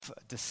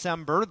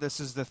December. This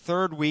is the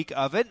third week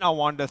of it. And I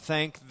wanted to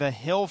thank the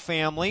Hill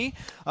family,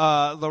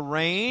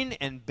 Lorraine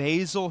and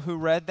Basil who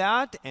read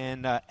that,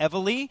 and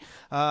Evalie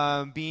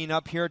being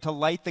up here to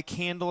light the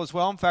candle as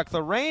well. In fact,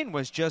 Lorraine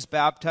was just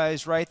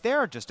baptized right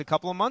there just a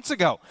couple of months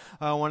ago.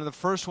 One of the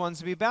first ones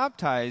to be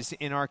baptized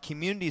in our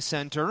community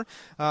center.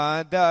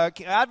 The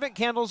Advent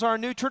candles are a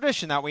new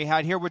tradition that we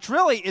had here, which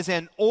really is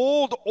an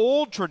old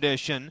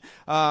tradition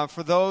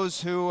for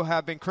those who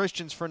have been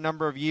Christians for a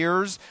number of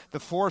years. The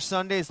 4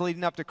 Sundays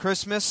leading up to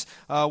Christmas,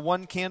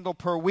 1 candle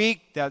per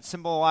week that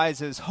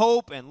symbolizes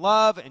hope and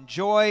love and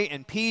joy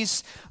and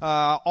peace,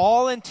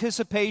 all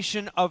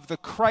anticipation of the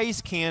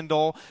Christ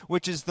candle,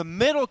 which is the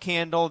middle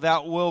candle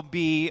that will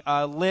be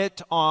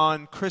lit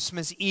on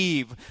Christmas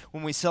Eve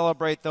when we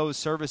celebrate those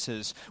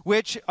services,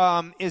 which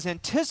is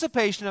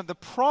anticipation of the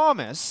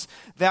promise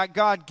that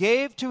God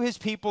gave to his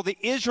people, the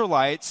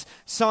Israelites,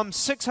 some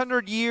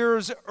 600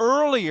 years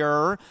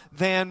earlier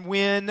than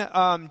when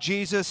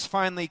Jesus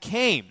finally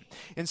came.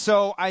 And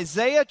so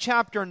Isaiah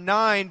chapter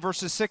 9,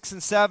 verses 6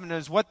 and 7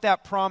 is what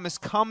that promise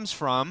comes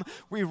from.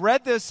 We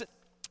read this,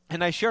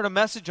 and I shared a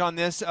message on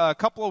this a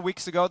couple of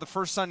weeks ago, the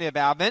first Sunday of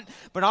Advent.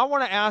 But I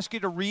want to ask you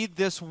to read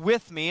this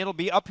with me. It'll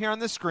be up here on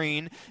the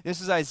screen. This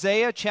is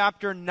Isaiah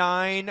chapter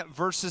 9,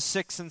 verses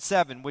 6 and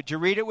 7. Would you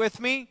read it with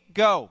me?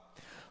 Go.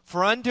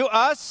 For unto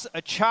us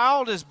a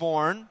child is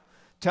born,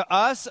 to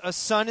us a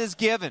son is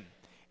given,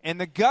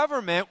 and the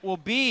government will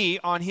be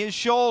on his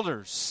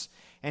shoulders.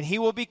 And he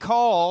will be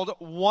called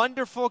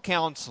Wonderful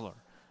Counselor,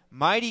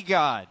 Mighty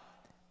God,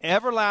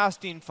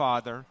 Everlasting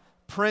Father,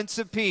 Prince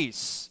of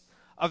Peace.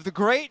 Of the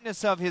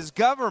greatness of his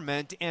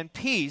government and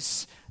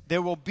peace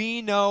there will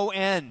be no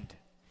end.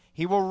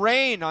 He will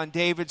reign on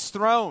David's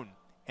throne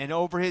and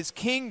over his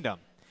kingdom,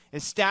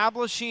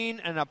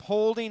 establishing and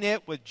upholding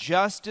it with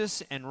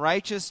justice and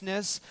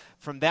righteousness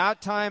from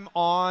that time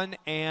on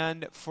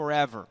and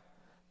forever.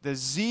 The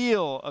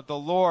zeal of the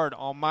Lord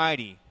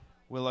Almighty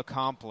will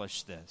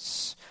accomplish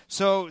this.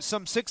 So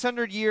some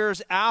 600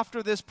 years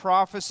after this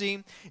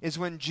prophecy is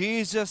when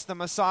Jesus, the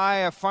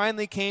Messiah,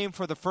 finally came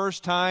for the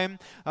first time.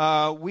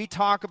 We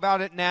talk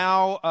about it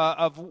now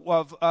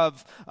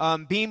of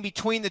being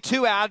between the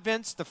two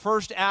Advents, the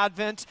first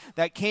Advent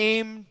that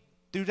came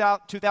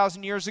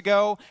 2,000 years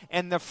ago,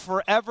 and the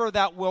forever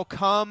that will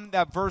come,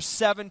 that verse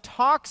 7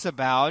 talks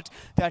about,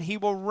 that he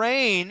will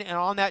reign and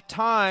on that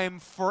time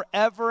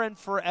forever and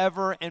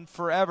forever and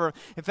forever.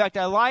 In fact,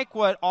 I like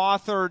what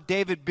author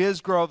David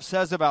Bisgrove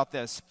says about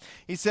this.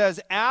 He says,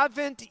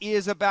 Advent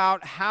is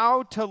about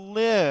how to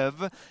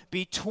live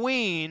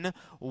between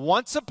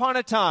once upon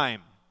a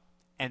time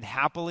and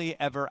happily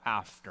ever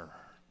after.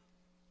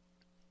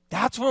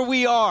 That's where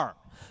we are.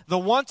 The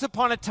once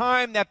upon a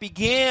time that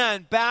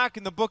began back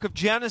in the book of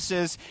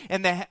Genesis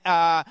and the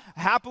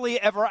happily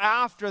ever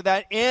after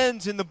that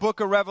ends in the book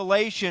of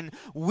Revelation.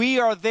 We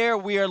are there.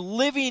 We are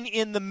living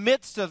in the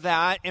midst of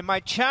that. And my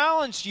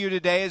challenge to you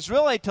today is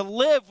really to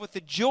live with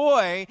the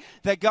joy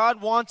that God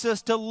wants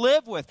us to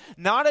live with.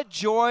 Not a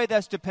joy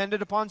that's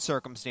dependent upon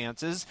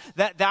circumstances.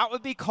 That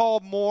would be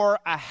called more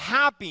a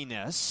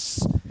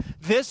happiness.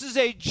 This is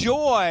a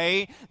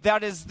joy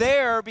that is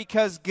there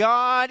because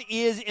God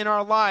is in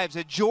our lives.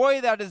 A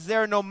joy that is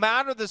there no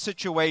matter the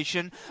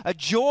situation. A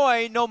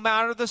joy no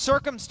matter the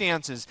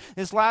circumstances.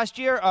 This last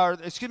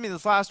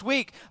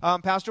week,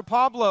 Pastor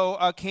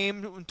Pablo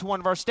came to one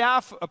of our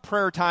staff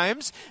prayer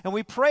times, and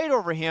we prayed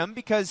over him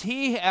because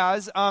he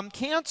has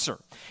cancer.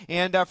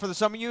 And for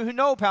some of you who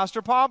know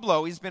Pastor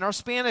Pablo, he's been our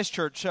Spanish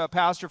church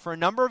pastor for a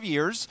number of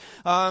years.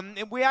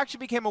 And we actually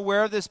became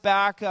aware of this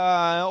back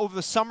over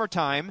the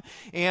summertime.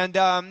 And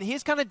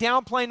he's kind of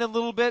downplaying a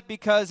little bit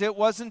because it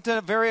wasn't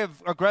a very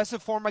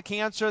aggressive form of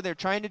cancer. They're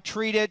trying to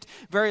treat it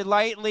very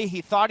lightly.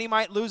 He thought he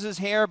might lose his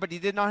hair, but he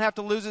did not have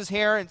to lose his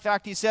hair. In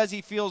fact, he says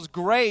he feels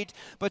great,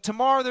 but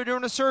tomorrow they're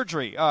doing a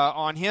surgery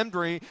on him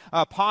to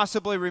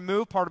possibly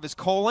remove part of his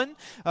colon.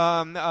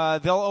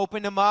 They'll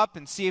open him up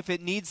and see if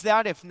it needs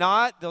that. If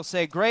not, they'll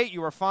say, great,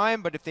 you are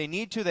fine, but if they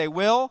need to, they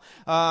will.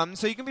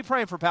 So you can be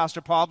praying for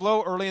Pastor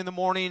Pablo early in the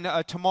morning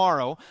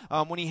tomorrow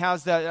when he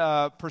has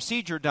that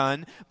procedure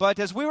done. But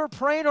as we were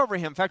praying over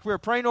him, in fact, we were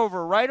praying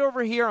right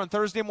over here on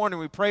Thursday morning,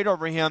 we prayed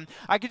over him.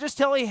 I could just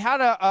tell he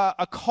had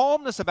a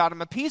calmness about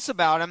him, a peace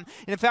about him,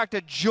 and in fact,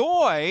 a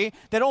joy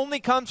that only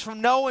comes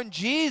from knowing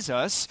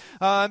Jesus,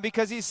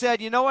 because he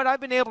said, you know what,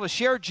 I've been able to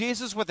share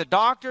Jesus with the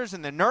doctors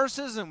and the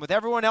nurses and with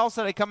everyone else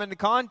that I come into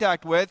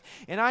contact with,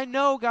 and I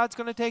know God's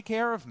going to take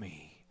care of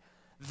me.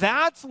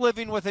 That's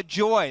living with a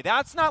joy.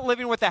 That's not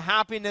living with a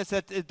happiness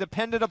that is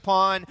dependent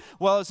upon,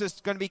 well, is this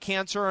going to be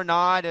cancer or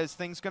not? Is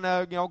things going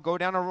to, go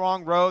down a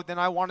wrong road than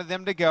I wanted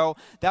them to go?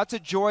 That's a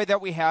joy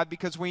that we have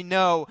because we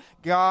know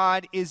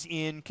God is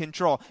in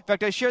control. In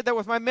fact, I shared that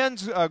with my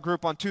men's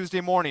group on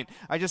Tuesday morning.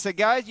 I just said,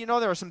 guys, there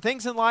are some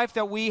things in life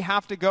that we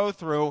have to go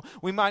through.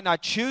 We might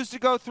not choose to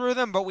go through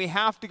them, but we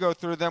have to go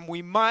through them.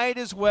 We might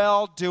as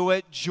well do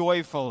it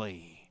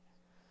joyfully.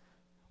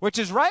 which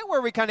is right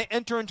where we kind of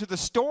enter into the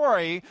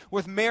story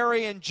with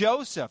Mary and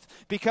Joseph,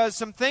 because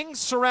some things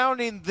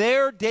surrounding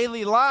their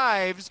daily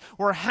lives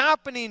were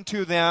happening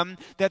to them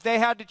that they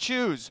had to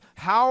choose.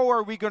 How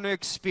are we going to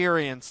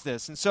experience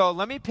this? And so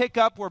let me pick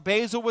up where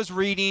Basil was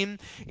reading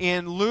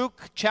in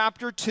Luke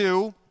chapter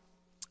 2.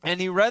 And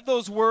he read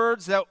those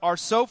words that are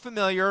so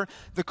familiar,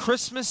 the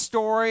Christmas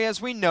story as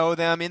we know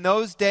them. In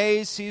those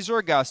days, Caesar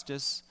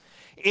Augustus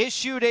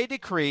issued a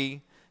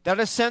decree that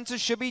a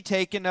census should be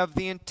taken of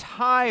the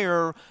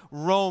entire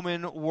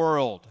Roman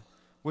world,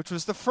 which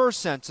was the first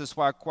census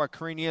while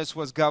Quirinius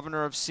was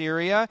governor of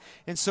Syria.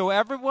 And so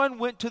everyone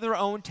went to their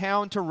own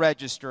town to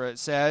register, it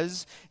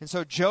says. And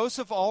so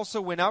Joseph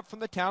also went up from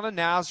the town of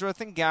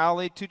Nazareth in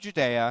Galilee to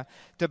Judea,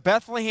 to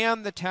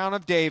Bethlehem, the town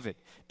of David,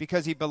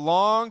 because he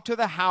belonged to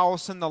the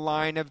house and the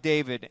line of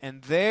David.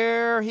 And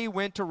there he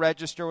went to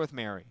register with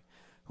Mary,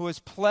 who was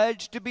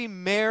pledged to be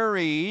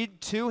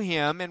married to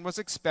him and was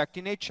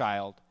expecting a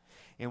child.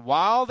 And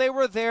while they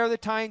were there, the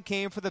time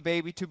came for the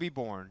baby to be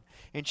born.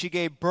 And she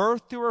gave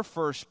birth to her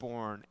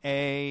firstborn,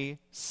 a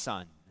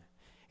son.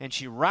 And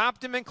she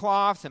wrapped him in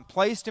cloths and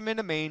placed him in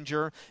a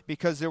manger,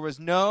 because there was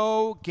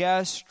no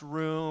guest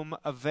room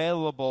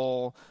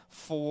available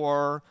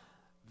for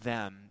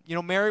them. You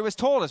know, Mary was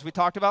told, as we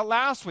talked about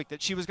last week,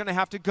 that she was going to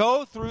have to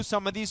go through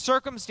some of these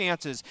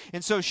circumstances.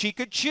 And so she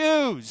could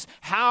choose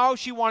how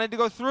she wanted to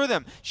go through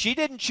them. She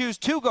didn't choose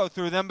to go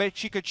through them, but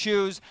she could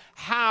choose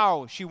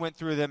how she went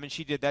through them, and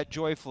she did that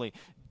joyfully.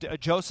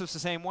 Joseph's the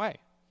same way.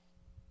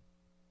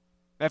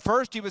 At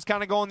first, he was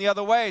kind of going the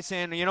other way,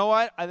 saying, you know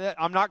what,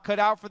 I'm not cut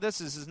out for this.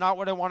 This is not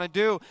what I want to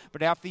do.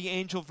 But after the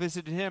angel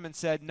visited him and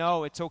said,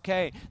 no, it's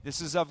okay.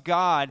 This is of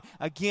God.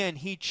 Again,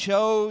 he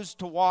chose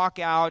to walk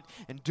out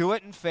and do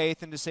it in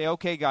faith and to say,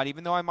 okay, God,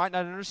 even though I might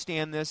not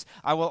understand this,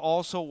 I will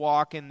also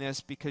walk in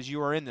this because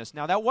you are in this.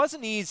 Now, that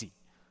wasn't easy.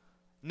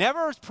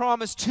 Never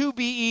promised to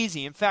be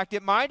easy. In fact,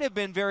 it might have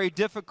been very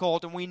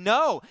difficult, and we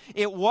know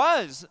it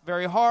was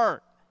very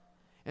hard.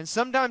 And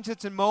sometimes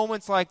it's in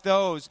moments like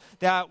those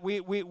that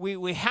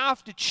we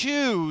have to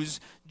choose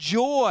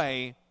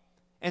joy.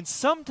 And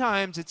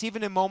sometimes it's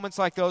even in moments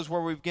like those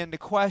where we begin to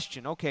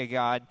question, okay,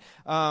 God,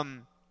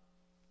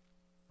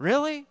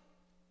 really?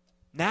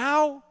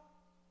 Now?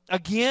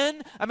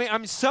 Again? I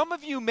mean, some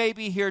of you may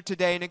be here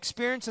today and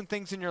experiencing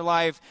things in your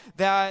life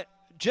that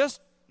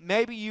just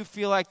maybe you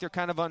feel like they're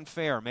kind of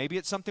unfair. Maybe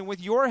it's something with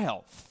your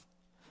health.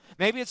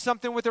 Maybe it's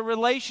something with a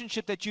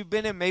relationship that you've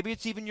been in. Maybe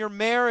it's even your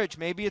marriage.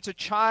 Maybe it's a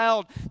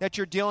child that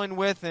you're dealing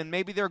with, and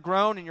maybe they're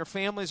grown and your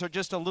families are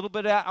just a little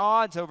bit at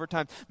odds over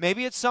time.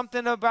 Maybe it's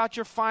something about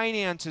your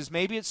finances.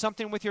 Maybe it's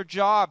something with your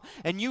job,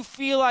 and you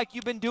feel like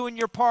you've been doing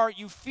your part.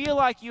 You feel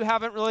like you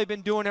haven't really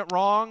been doing it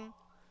wrong.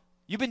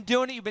 You've been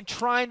doing it. You've been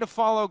trying to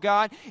follow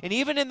God, and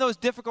even in those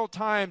difficult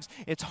times,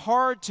 it's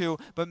hard to,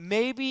 but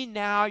maybe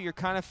now you're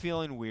kind of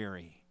feeling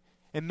weary.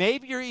 And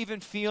maybe you're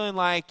even feeling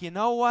like, you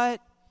know what?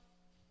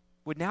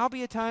 Would now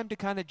be a time to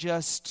kind of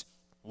just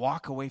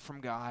walk away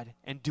from God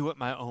and do it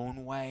my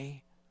own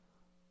way?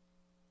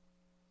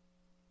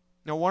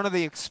 Now, one of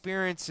the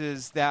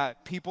experiences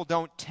that people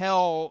don't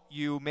tell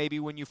you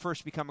maybe when you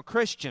first become a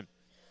Christian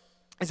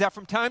is that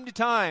from time to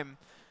time,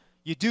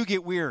 you do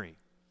get weary.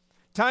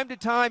 Time to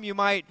time, you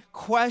might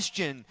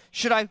question,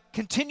 should I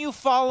continue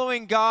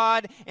following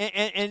God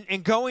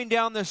and going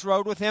down this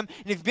road with Him?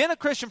 And if you've been a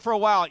Christian for a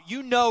while,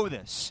 you know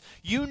this.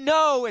 You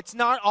know it's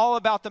not all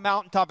about the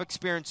mountaintop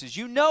experiences.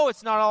 You know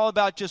it's not all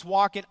about just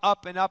walking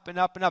up and up and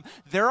up and up.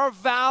 There are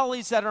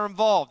valleys that are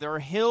involved. There are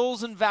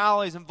hills and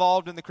valleys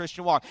involved in the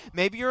Christian walk.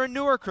 Maybe you're a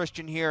newer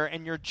Christian here,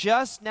 and you're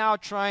just now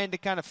trying to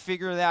kind of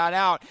figure that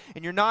out,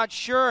 and you're not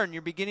sure, and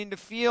you're beginning to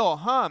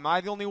feel, am I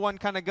the only one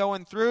kind of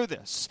going through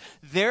this?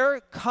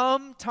 There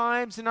come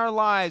times in our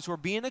lives where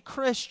being a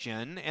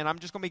Christian, and I'm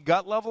just going to be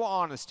gut level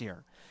honest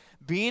here,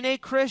 being a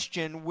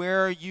Christian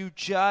where you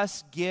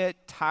just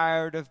get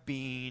tired of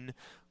being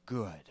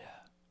good.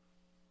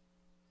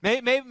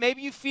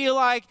 Maybe you feel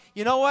like,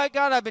 you know what,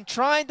 God, I've been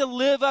trying to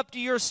live up to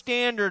your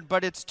standard,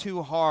 but it's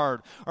too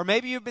hard. Or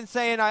maybe you've been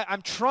saying,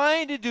 I'm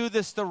trying to do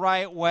this the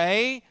right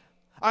way.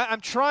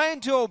 I'm trying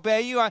to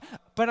obey you,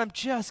 but I'm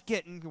just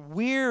getting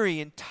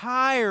weary and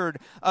tired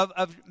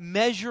of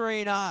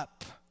measuring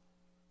up.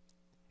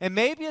 And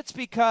maybe it's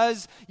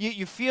because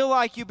you feel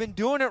like you've been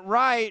doing it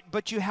right,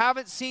 but you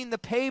haven't seen the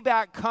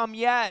payback come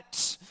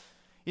yet.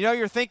 You know,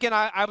 you're thinking,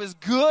 I was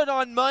good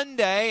on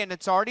Monday, and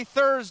it's already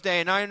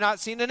Thursday, and I'm not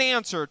seeing an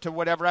answer to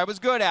whatever I was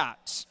good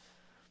at.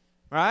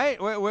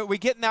 Right? We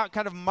get in that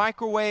kind of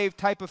microwave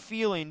type of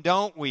feeling,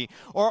 don't we?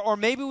 Or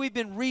maybe we've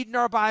been reading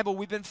our Bible.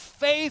 We've been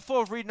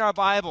faithful of reading our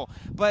Bible,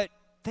 but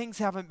things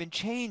haven't been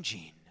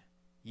changing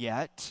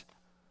yet.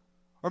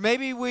 Or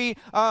maybe we,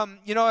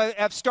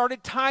 have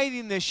started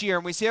tithing this year,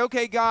 and we say,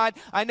 okay, God,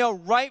 I know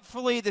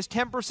rightfully this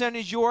 10%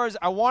 is yours.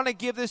 I want to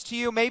give this to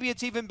you. Maybe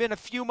it's even been a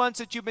few months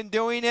that you've been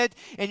doing it,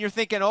 and you're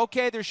thinking,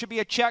 okay, there should be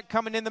a check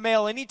coming in the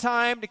mail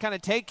anytime to kind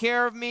of take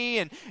care of me.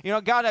 And,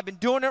 God, I've been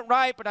doing it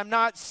right, but I'm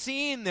not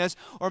seeing this.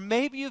 Or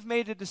maybe you've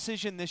made a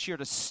decision this year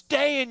to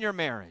stay in your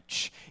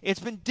marriage. It's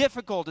been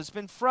difficult. It's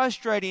been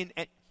frustrating.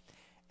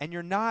 and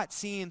you're not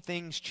seeing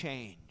things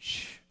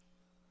change,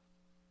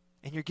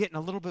 and you're getting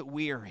a little bit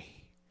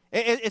weary.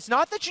 It's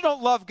not that you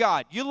don't love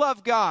God. You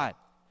love God.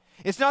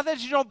 It's not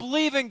that you don't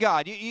believe in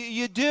God.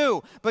 You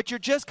do, but you're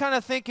just kind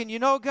of thinking,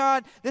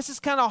 God, this is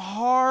kind of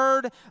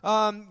hard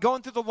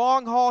going through the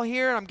long haul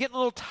here, and I'm getting a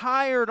little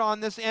tired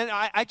on this, and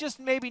I just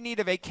maybe need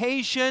a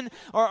vacation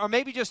or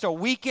maybe just a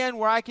weekend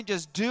where I can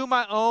just do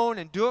my own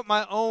and do it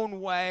my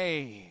own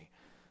way.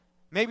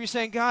 Maybe you're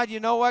saying, God, you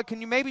know what?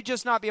 Can you maybe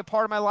just not be a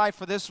part of my life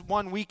for this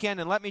one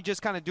weekend and let me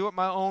just kind of do it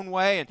my own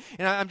way?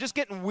 And I'm just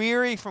getting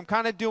weary from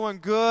kind of doing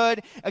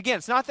good. Again,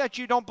 it's not that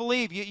you don't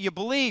believe. You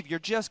believe. You're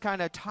just kind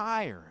of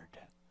tired.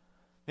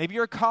 Maybe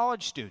you're a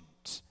college student.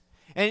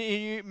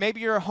 And maybe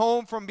you're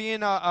home from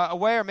being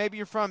away, or maybe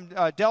you're from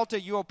Delta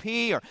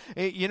UOP, or,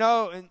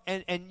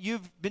 and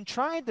you've been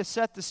trying to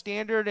set the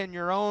standard in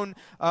your own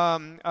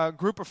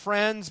group of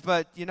friends,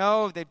 but,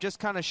 they've just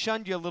kind of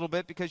shunned you a little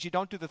bit because you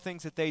don't do the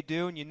things that they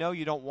do, and you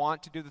don't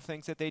want to do the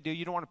things that they do.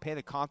 You don't want to pay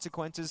the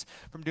consequences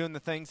from doing the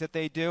things that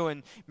they do,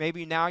 and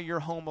maybe now you're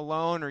home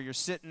alone, or you're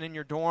sitting in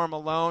your dorm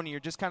alone, and you're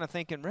just kind of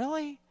thinking,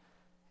 really?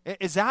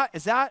 Is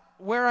that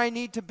where I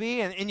need to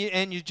be? And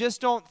you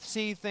just don't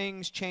see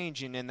things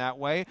changing in that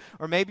way.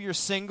 Or maybe you're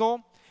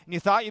single and you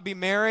thought you'd be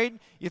married.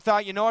 You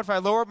thought, if I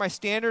lowered my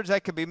standards, I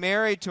could be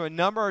married to a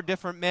number of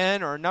different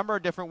men or a number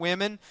of different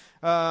women.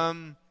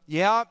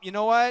 Yeah, you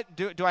know what?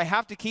 Do I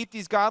have to keep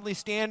these godly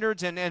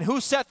standards? And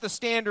who set the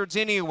standards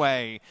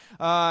anyway?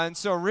 And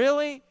so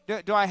really,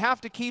 do I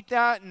have to keep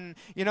that? And,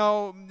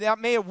 that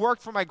may have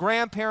worked for my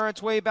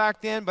grandparents way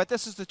back then, but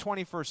this is the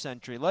 21st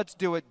century. Let's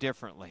do it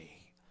differently.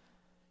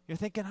 You're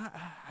thinking,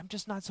 I'm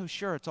just not so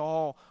sure it's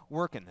all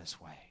working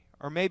this way.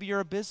 Or maybe you're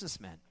a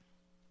businessman,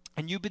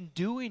 and you've been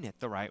doing it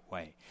the right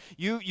way.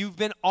 You've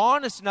been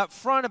honest and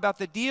upfront about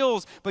the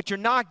deals, but you're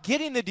not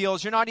getting the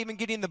deals. You're not even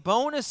getting the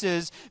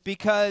bonuses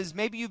because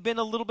maybe you've been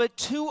a little bit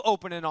too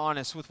open and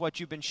honest with what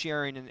you've been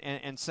sharing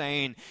and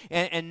saying.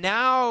 And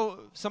now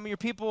some of your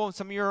people,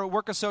 some of your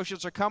work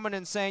associates are coming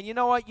and saying, you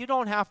know what, you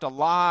don't have to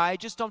lie.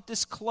 Just don't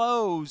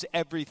disclose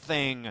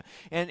everything.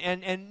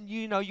 And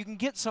you can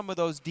get some of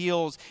those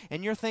deals,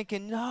 and you're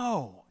thinking,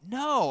 no,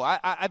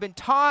 I've been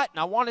taught, and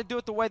I want to do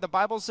it the way the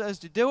Bible says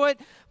to do it,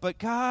 but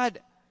God,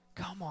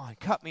 come on,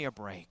 cut me a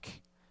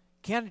break.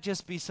 Can't it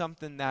just be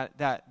something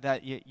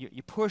that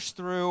you push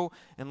through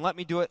and let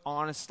me do it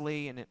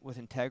honestly and with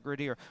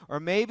integrity? Or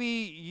maybe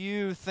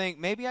you think,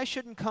 maybe I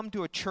shouldn't come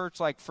to a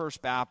church like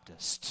First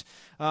Baptist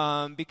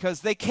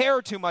because they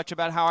care too much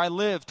about how I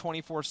live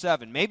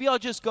 24/7. Maybe I'll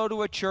just go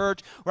to a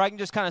church where I can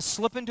just kind of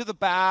slip into the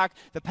back.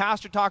 The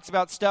pastor talks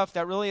about stuff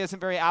that really isn't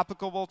very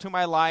applicable to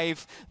my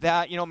life,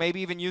 that, maybe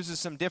even uses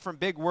some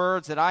different big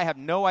words that I have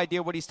no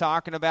idea what he's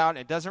talking about, and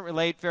it doesn't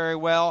relate very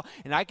well,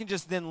 and I can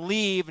just then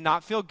leave and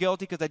not feel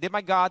guilty because I did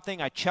my God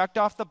thing. I checked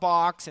off the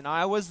box, and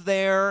I was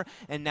there,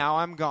 and now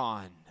I'm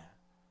gone.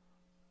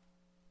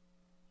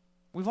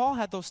 We've all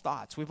had those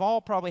thoughts. We've all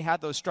probably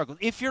had those struggles.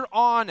 If you're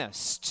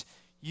honest,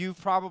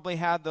 you've probably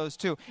had those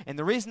too. And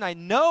the reason I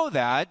know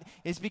that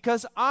is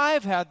because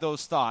I've had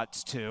those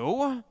thoughts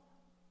too.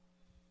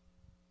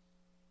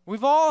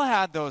 We've all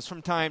had those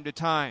from time to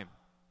time.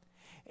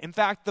 In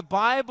fact, the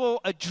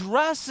Bible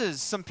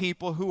addresses some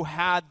people who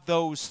had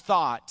those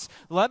thoughts.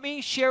 Let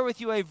me share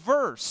with you a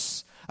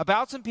verse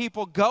about some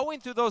people going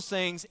through those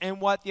things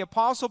and what the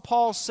Apostle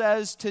Paul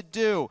says to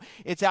do.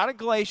 It's out of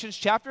Galatians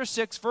chapter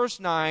 6, verse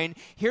 9.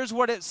 Here's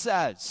what it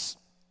says.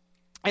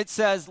 It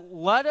says,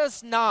 let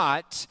us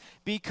not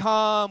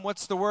become,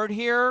 what's the word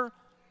here?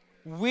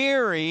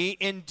 Weary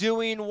in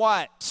doing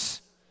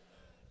what?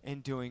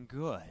 In doing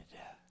good.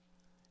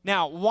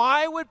 Now,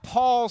 why would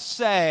Paul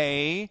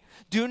say,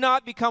 do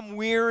not become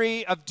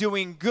weary of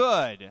doing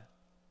good?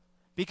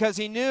 Because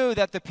he knew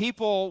that the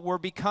people were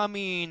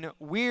becoming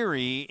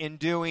weary in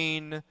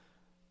doing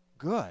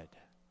good.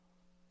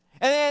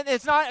 And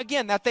it's not,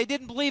 again, that they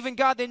didn't believe in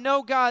God. They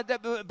know God.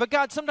 But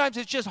God, sometimes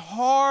it's just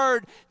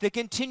hard to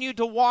continue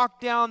to walk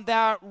down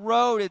that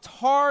road. It's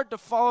hard to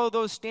follow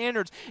those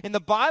standards. And the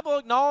Bible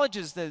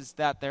acknowledges this,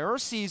 that there are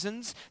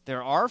seasons,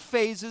 there are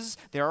phases,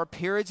 there are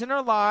periods in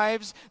our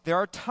lives, there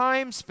are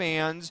time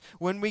spans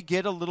when we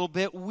get a little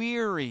bit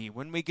weary,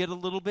 when we get a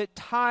little bit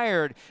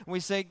tired. And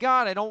we say,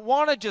 God, I don't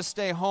want to just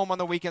stay home on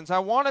the weekends. I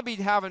want to be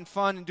having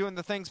fun and doing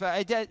the things.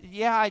 But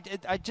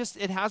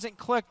it hasn't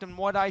clicked on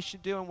what I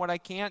should do and what I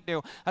can't do.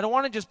 I don't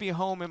want to just be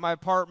home in my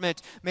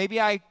apartment. Maybe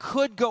I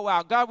could go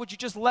out. God, would you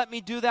just let me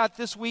do that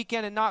this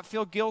weekend and not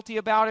feel guilty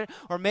about it?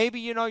 Or maybe,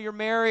 you're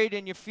married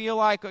and you feel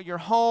like you're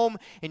home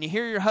and you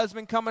hear your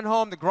husband coming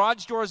home. The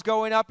garage door is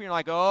going up and you're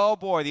like, oh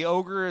boy, the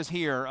ogre is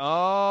here.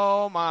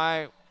 Oh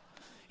my.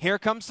 Here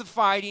comes the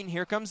fighting,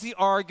 here comes the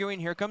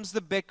arguing, here comes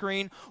the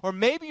bickering. Or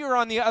maybe you're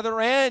on the other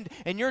end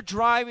and you're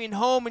driving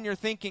home and you're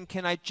thinking,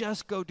 can I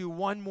just go do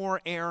one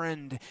more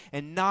errand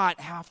and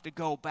not have to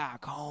go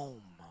back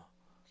home?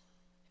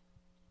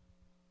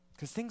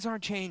 Because things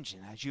aren't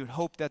changing as you'd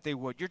hope that they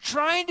would. You're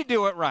trying to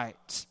do it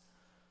right.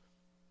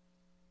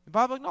 The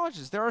Bible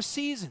acknowledges there are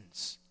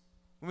seasons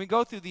when we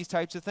go through these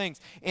types of things.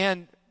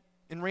 And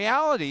In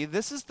reality,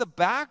 this is the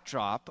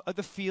backdrop of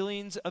the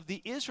feelings of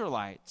the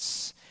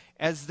Israelites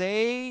as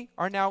they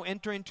are now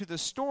entering into the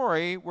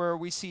story where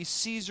we see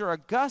Caesar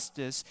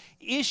Augustus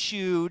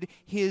issued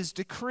his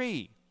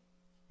decree.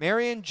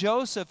 Mary and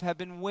Joseph have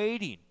been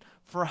waiting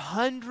for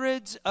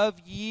hundreds of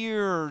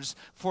years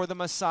for the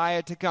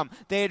Messiah to come.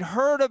 They had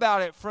heard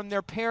about it from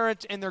their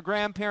parents and their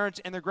grandparents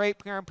and their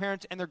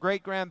great-grandparents and their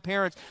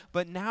great-grandparents,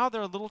 but now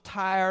they're a little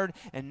tired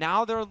and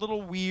now they're a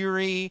little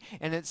weary.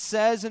 And it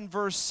says in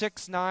verse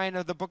 6-9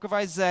 of the book of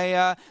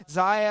Isaiah,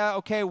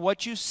 okay,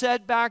 what you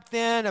said back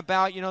then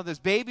about, this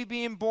baby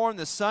being born,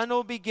 the son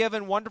will be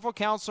given, wonderful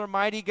counselor,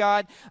 mighty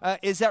God,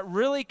 is that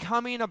really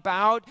coming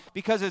about?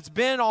 Because it's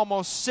been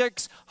almost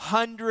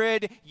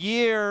 600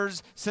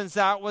 years since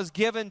that was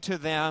given to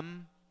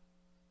them.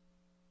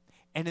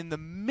 And in the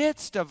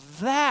midst of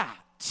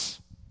that,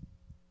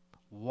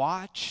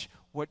 watch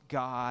what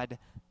God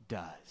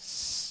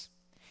does.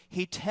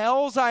 He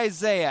tells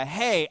Isaiah,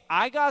 hey,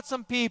 I got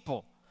some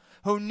people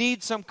who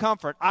need some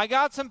comfort. I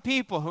got some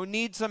people who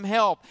need some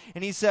help.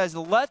 And he says,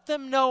 let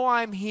them know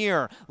I'm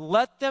here.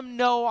 Let them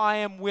know I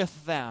am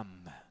with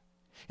them.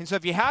 And so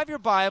if you have your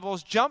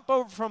Bibles, jump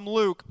over from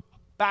Luke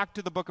back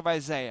to the book of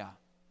Isaiah.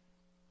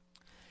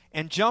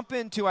 And jump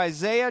into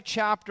Isaiah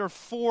chapter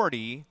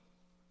 40,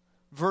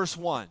 verse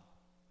 1.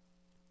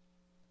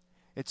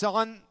 It's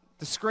on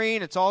the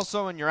screen. It's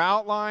also in your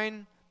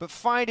outline. But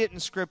find it in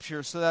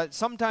Scripture so that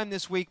sometime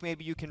this week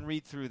maybe you can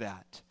read through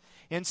that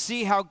and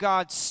see how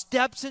God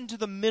steps into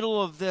the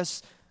middle of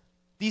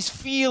these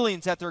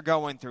feelings that they're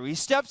going through. He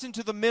steps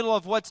into the middle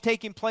of what's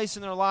taking place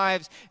in their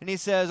lives, and he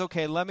says,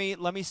 okay, let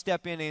me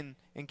step in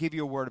and give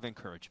you a word of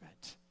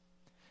encouragement.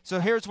 So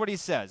here's what he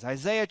says.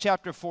 Isaiah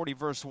chapter 40,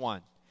 verse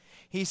 1.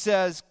 He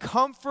says,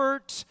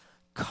 comfort,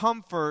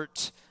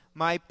 comfort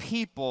my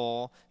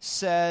people,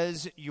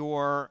 says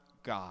your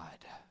God.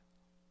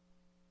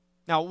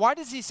 Now, why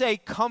does he say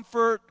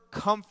comfort,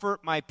 comfort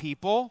my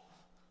people?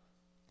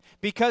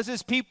 Because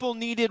his people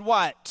needed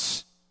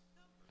what?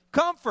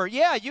 Comfort.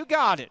 Yeah, you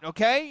got it,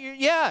 okay?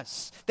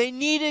 Yes, they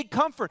needed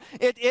comfort.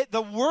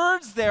 The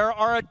words there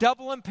are a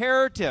double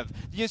imperative.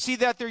 You see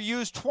that they're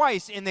used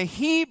twice. In the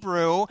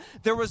Hebrew,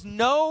 there was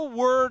no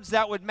words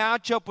that would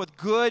match up with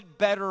good,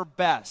 better,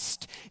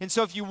 best. And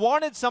so if you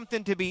wanted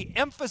something to be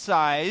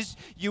emphasized,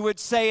 you would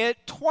say it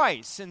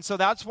twice. And so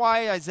that's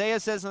why Isaiah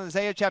says in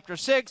Isaiah chapter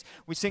 6,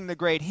 we sing the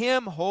great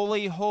hymn,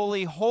 Holy,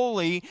 Holy,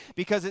 Holy,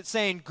 because it's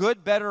saying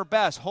good, better,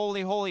 best.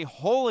 Holy, Holy,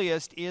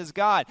 Holiest is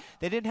God.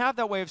 They didn't have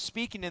that way of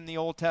speaking in the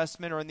Old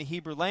Testament or in the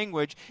Hebrew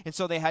language, and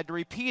so they had to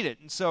repeat it.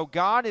 And so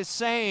God is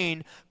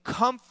saying,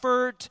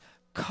 comfort,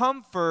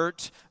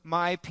 comfort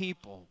my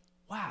people.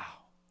 Wow.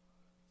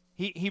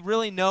 He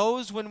really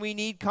knows when we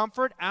need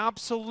comfort?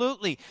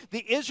 Absolutely.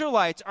 The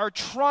Israelites are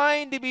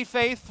trying to be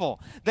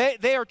faithful.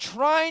 They are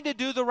trying to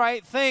do the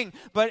right thing.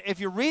 But if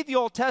you read the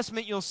Old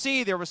Testament, you'll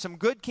see there were some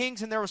good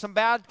kings and there were some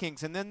bad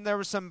kings. And then there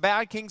were some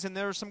bad kings and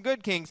there were some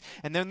good kings.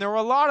 And then there were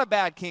a lot of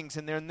bad kings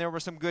and then there were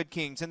some good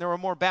kings. And there were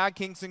more bad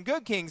kings than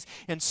good kings.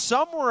 And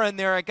somewhere in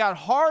there it got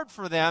hard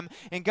for them.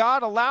 And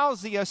God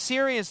allows the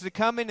Assyrians to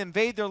come in and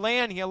invade their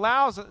land. He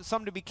allows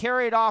some to be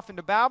carried off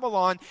into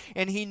Babylon.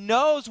 And he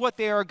knows what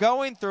they are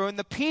going through. And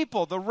the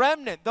people, the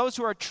remnant, those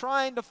who are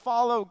trying to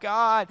follow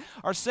God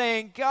are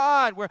saying,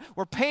 God,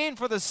 we're paying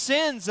for the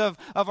sins of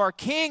our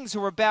kings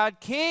who were bad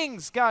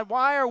kings. God,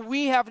 why are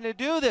we having to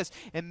do this?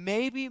 And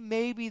maybe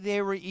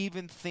they were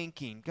even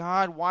thinking,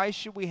 God, why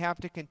should we have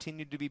to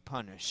continue to be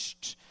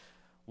punished?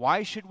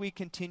 Why should we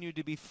continue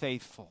to be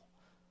faithful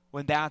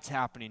when that's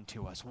happening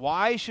to us?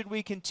 Why should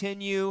we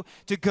continue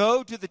to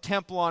go to the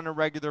temple on a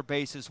regular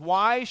basis?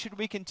 Why should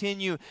we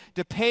continue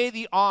to pay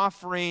the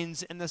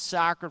offerings and the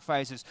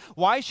sacrifices?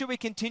 Why should we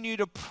continue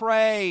to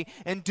pray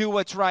and do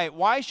what's right?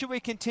 Why should we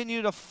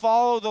continue to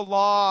follow the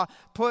law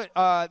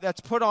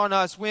that's put on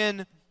us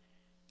when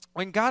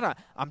God,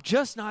 I'm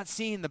just not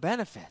seeing the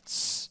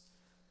benefits?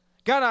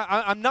 God,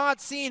 I'm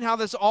not seeing how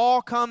this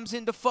all comes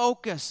into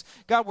focus.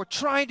 God, we're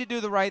trying to do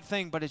the right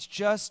thing, but it's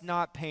just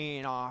not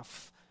paying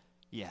off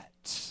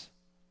yet.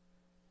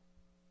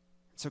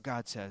 So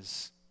God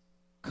says,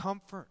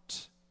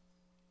 comfort,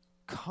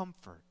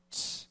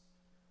 comfort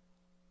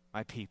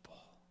my people.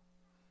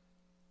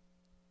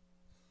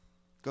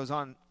 Goes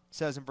on,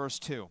 says in verse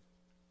 2,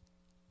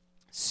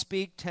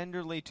 speak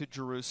tenderly to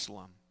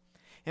Jerusalem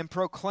and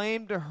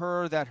proclaim to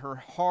her that her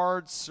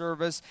hard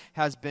service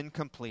has been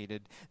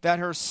completed, that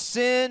her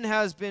sin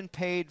has been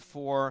paid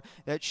for,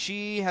 that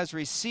she has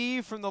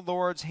received from the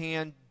Lord's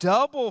hand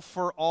double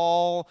for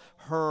all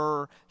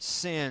her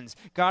sins.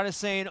 God is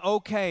saying,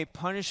 okay,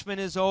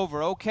 punishment is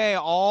over. Okay,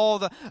 all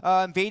the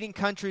invading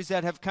countries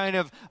that have kind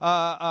of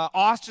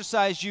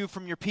ostracized you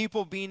from your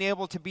people being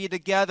able to be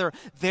together,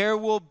 there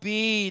will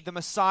be the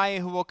Messiah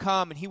who will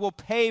come, and he will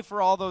pay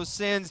for all those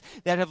sins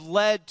that have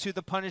led to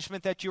the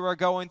punishment that you are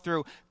going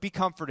through. Be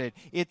comforted.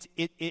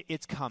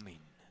 It's coming.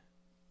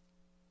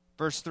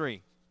 Verse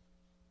 3.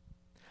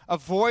 a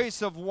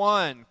voice of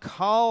one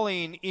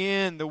calling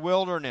in the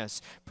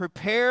wilderness.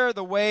 Prepare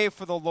the way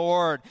for the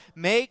Lord.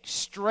 Make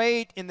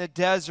straight in the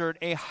desert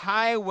a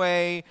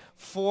highway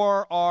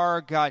for our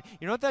God.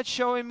 You know what that's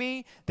showing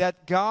me?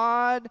 That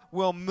God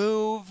will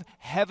move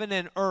heaven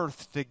and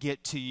earth to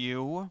get to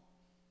you.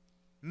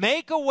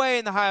 Make a way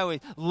in the highways,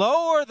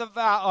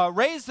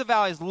 raise the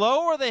valleys,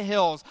 lower the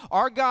hills.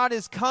 Our God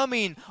is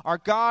coming. Our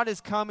God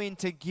is coming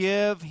to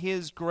give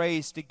His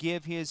grace, to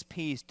give His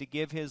peace, to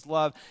give His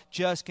love.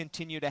 Just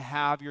continue to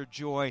have your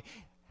joy.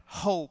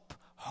 Hope,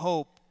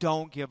 hope.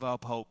 Don't give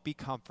up hope. Be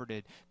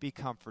comforted,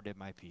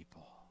 my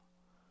people.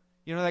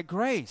 You know, that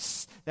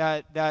grace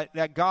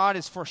that God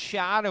is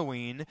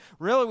foreshadowing.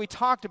 Really, we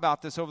talked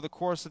about this over the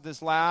course of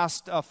this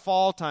last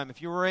fall time.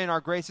 If you were in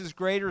our Grace is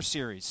Greater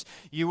series,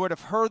 you would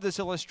have heard this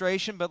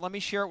illustration, but let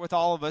me share it with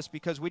all of us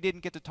because we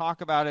didn't get to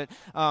talk about it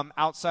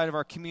outside of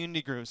our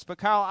community groups. But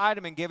Kyle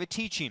Eidemann gave a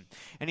teaching,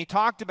 and he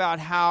talked about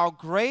how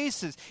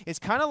grace is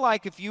kind of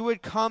like if you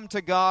would come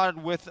to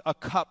God with a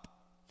cup,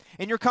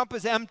 and your cup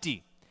is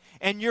empty.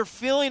 And you're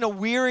feeling a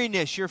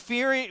weariness, you're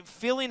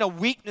feeling a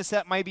weakness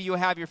that maybe you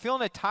have, you're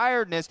feeling a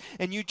tiredness,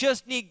 and you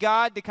just need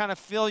God to kind of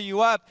fill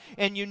you up.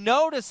 And you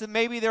notice that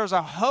maybe there's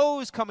a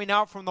hose coming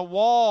out from the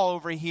wall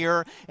over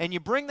here, and you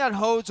bring that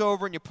hose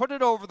over and you put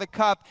it over the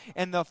cup,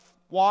 and the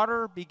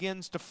water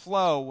begins to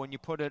flow when you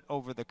put it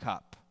over the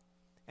cup.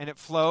 And it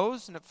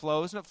flows, and it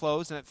flows, and it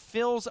flows, and it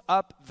fills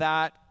up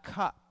that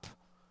cup.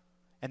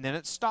 And then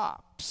it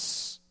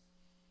stops.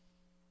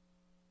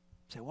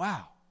 You say,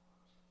 wow.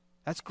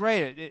 That's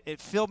great. It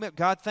filled me up.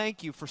 God,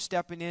 thank you for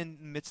stepping in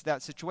amidst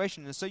that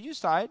situation. And so you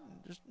decide,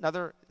 there's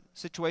another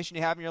situation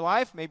you have in your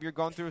life. Maybe you're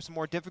going through some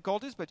more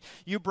difficulties, but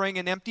you bring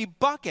an empty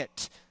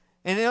bucket.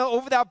 And then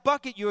over that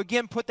bucket, you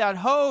again put that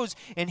hose,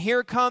 and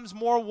here comes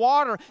more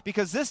water,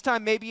 because this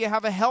time maybe you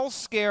have a health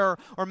scare,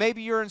 or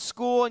maybe you're in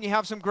school and you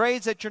have some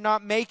grades that you're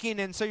not making,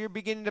 and so you're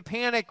beginning to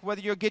panic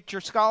whether you'll get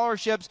your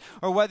scholarships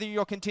or whether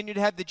you'll continue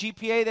to have the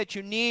GPA that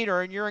you need,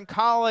 or you're in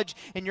college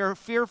and you're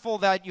fearful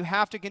that you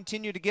have to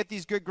continue to get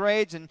these good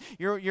grades, and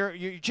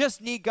you just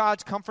need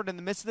God's comfort in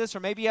the midst of this, or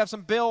maybe you have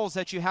some bills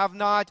that you have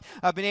not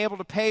been able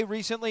to pay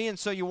recently, and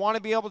so you want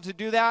to be able to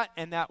do that,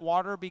 and that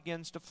water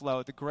begins to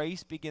flow. The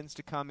grace begins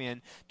to come in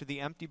to the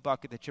empty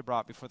bucket that you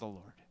brought before the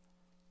Lord.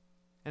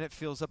 And it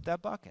fills up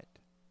that bucket.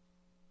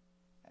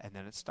 And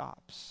then it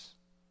stops.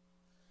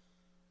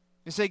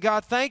 You say,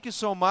 God, thank you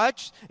so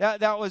much.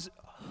 That was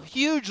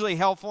hugely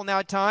helpful in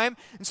that time.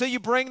 And so you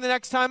bring the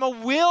next time a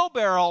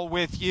wheelbarrow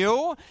with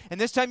you. And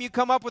this time you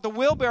come up with a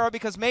wheelbarrow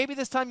because maybe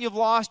this time you've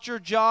lost your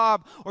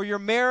job, or your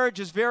marriage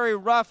is very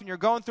rough and you're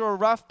going through a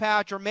rough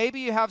patch, or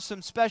maybe you have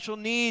some special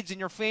needs in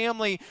your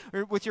family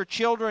or with your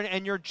children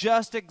and you're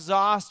just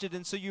exhausted.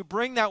 And so you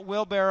bring that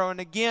wheelbarrow, and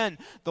again,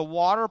 the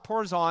water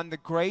pours on, the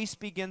grace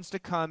begins to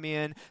come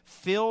in,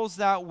 fills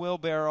that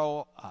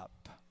wheelbarrow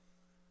up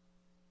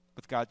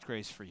with God's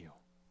grace for you.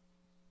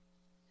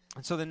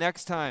 And so the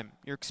next time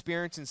you're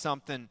experiencing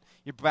something,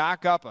 you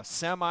back up a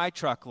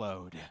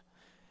semi-truckload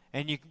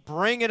and you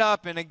bring it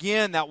up, and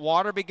again, that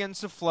water begins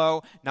to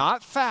flow,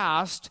 not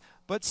fast,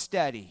 but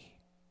steady.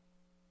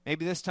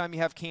 Maybe this time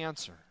you have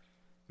cancer.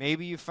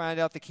 Maybe you find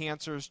out the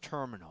cancer is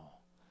terminal.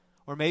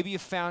 Or maybe you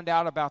found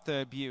out about the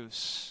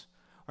abuse.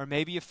 Or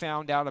maybe you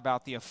found out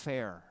about the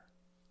affair.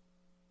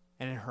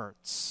 And it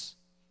hurts.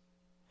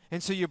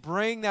 And so you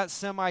bring that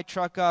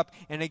semi-truck up,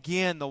 and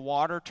again, the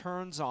water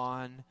turns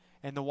on,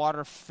 and the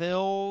water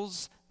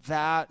fills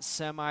that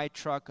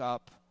semi-truck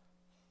up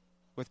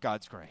with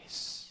God's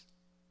grace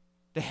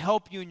to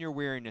help you in your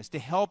weariness, to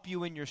help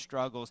you in your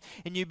struggles.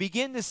 And you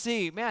begin to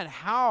see, man,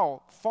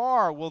 how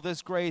far will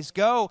this grace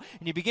go?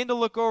 And you begin to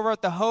look over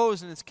at the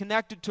hose, and it's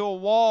connected to a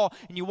wall.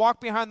 And you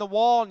walk behind the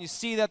wall, and you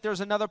see that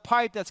there's another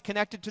pipe that's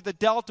connected to the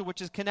delta,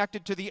 which is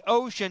connected to the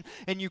ocean.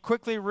 And you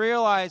quickly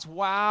realize,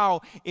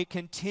 wow, it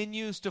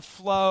continues to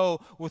flow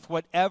with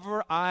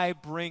whatever I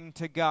bring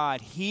to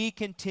God. He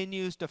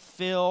continues to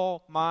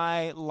fill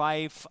my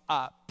life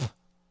up.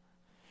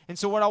 And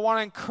so what I want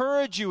to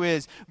encourage you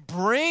is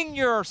bring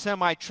your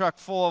semi-truck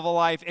full of a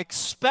life.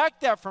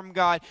 Expect that from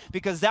God,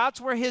 because that's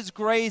where His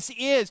grace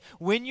is.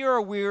 When you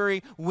are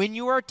weary, when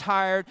you are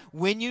tired,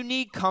 when you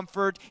need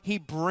comfort, He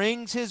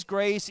brings His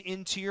grace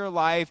into your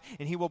life,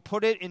 and He will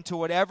put it into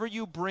whatever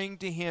you bring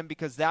to Him,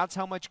 because that's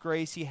how much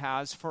grace He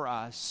has for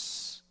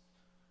us.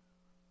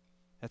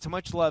 That's how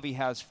much love He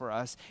has for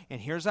us. And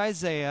here's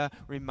Isaiah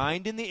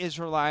reminding the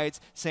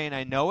Israelites, saying,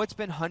 I know it's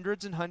been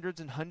hundreds and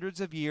hundreds and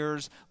hundreds of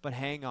years, but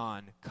hang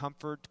on.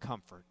 Comfort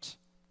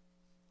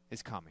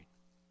is coming.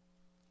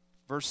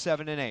 Verse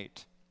 7 and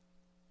 8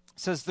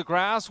 says, the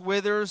grass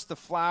withers, the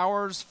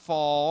flowers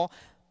fall,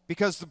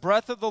 because the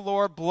breath of the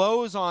Lord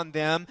blows on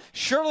them.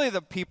 Surely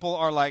the people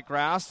are like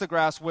grass. The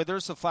grass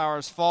withers, the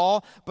flowers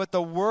fall. But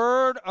the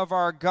word of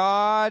our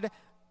God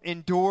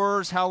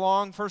endures how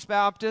long, First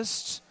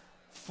Baptist?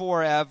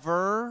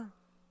 Forever.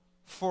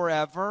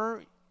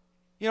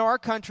 You know, our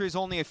country is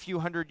only a few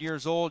hundred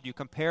years old. You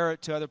compare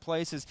it to other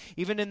places.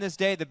 Even in this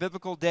day, the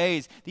biblical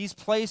days, these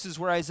places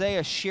where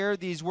Isaiah shared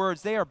these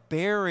words, they are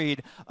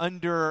buried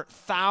under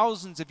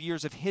thousands of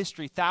years of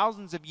history,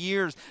 thousands of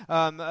years.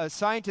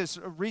 Scientists,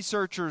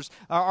 researchers,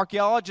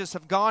 archaeologists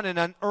have gone and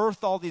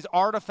unearthed all these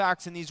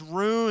artifacts and these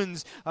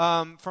ruins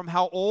from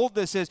how old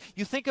this is.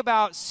 You think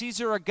about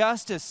Caesar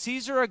Augustus.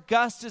 Caesar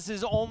Augustus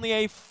is only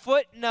a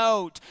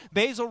footnote.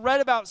 Basil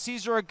read about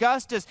Caesar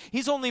Augustus.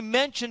 He's only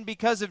mentioned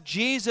because of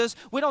Jesus.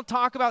 We don't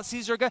talk about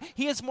Caesar Augustus.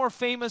 He is more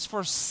famous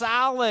for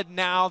salad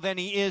now than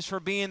he is for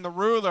being the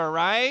ruler,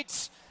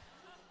 right?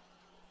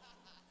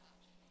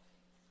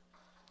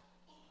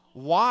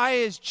 Why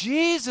is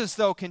Jesus,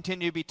 though,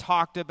 continue to be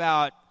talked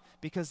about?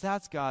 Because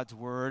that's God's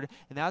word,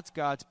 and that's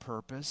God's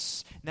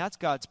purpose, and that's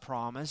God's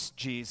promise,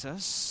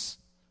 Jesus.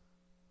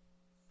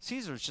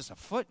 Caesar is just a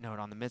footnote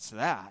on the midst of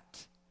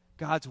that.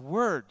 God's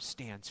word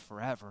stands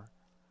forever.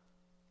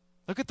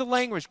 Look at the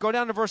language. Go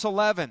down to verse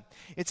 11.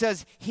 It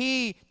says,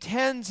 he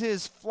tends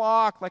his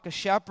flock like a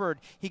shepherd.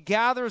 He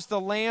gathers the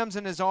lambs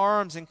in his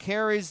arms and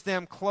carries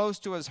them close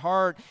to his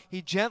heart.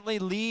 He gently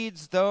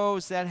leads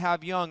those that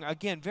have young.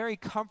 Again, very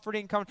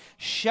comforting,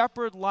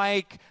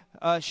 shepherd-like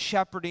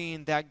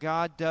shepherding that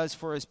God does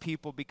for his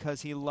people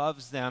because he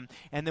loves them.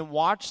 And then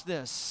watch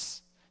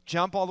this.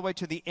 Jump all the way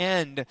to the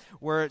end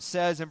where it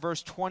says in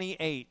verse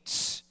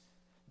 28,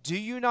 do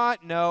you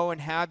not know and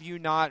have you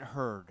not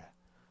heard?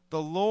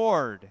 The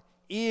Lord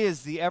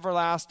is the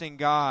everlasting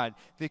God,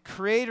 the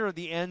creator of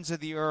the ends of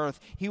the earth.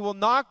 He will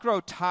not grow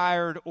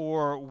tired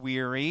or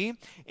weary,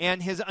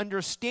 and his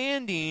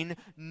understanding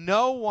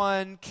no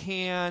one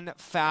can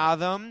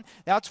fathom.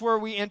 That's where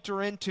we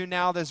enter into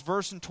now this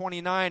verse in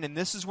 29, and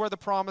this is where the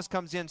promise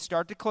comes in.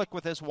 Start to click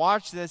with this.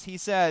 Watch this. He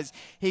says,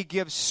 he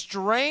gives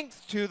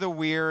strength to the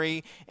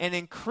weary and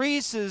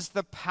increases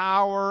the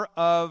power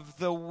of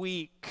the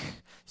weak.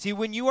 See,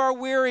 when you are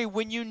weary,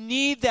 when you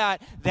need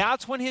that,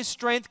 that's when his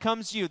strength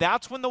comes to you.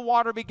 That's when the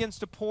water begins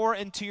to pour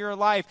into your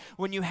life.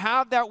 When you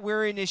have that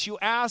weariness, you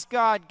ask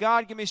God,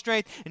 God, give me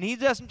strength. And he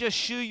doesn't just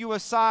shoo you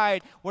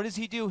aside. What does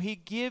he do? He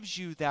gives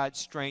you that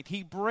strength.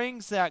 He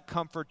brings that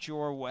comfort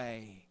your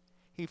way.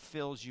 He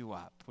fills you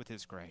up with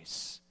his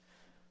grace.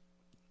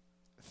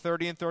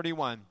 30 and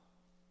 31.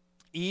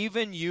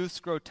 Even youths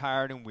grow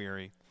tired and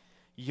weary.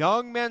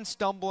 Young men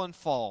stumble and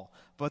fall,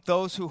 but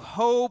those who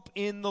hope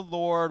in the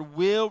Lord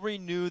will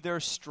renew their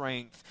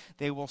strength.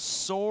 They will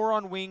soar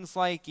on wings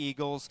like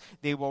eagles.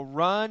 They will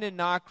run and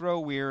not grow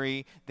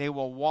weary. They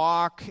will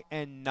walk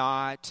and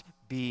not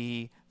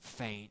be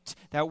faint.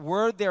 That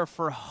word there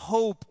for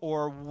hope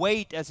or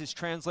wait, as it's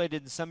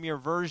translated in some of your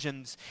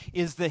versions,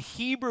 is the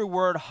Hebrew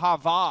word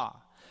havah,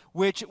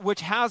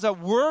 which has a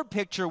word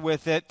picture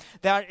with it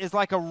that is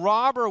like a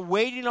robber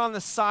waiting on the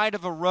side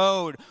of a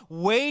road,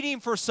 waiting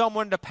for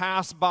someone to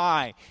pass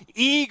by,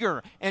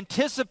 eager,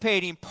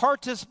 anticipating,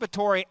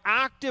 participatory,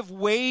 active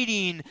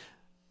waiting.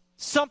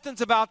 Something's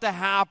about to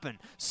happen.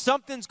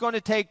 Something's going to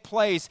take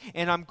place,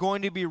 and I'm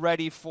going to be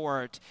ready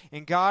for it.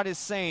 And God is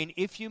saying,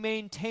 if you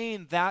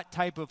maintain that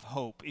type of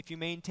hope, if you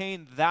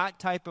maintain that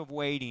type of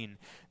waiting,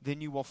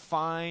 then you will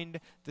find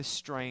the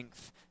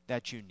strength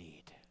that you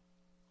need.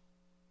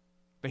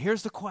 But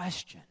here's the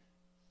question.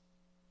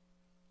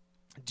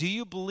 Do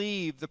you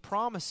believe the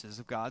promises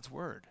of God's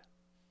word?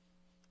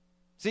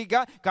 See,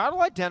 God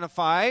will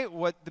identify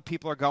what the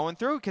people are going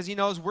through because he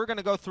knows we're going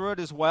to go through it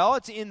as well.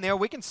 It's in there.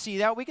 We can see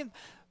that.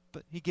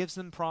 But he gives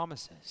them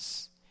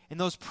promises. And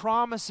those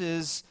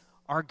promises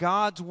are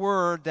God's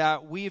word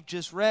that we've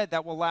just read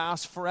that will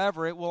last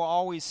forever. It will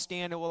always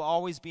stand. It will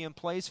always be in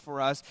place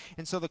for us.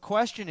 And so the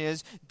question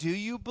is, do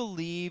you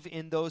believe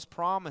in those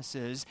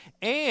promises?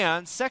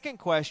 And second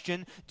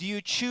question, do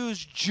you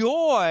choose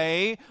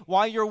joy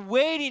while you're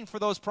waiting for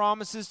those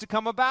promises to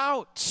come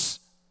about?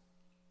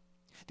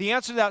 The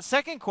answer to that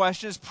second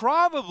question is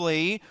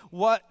probably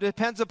what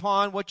depends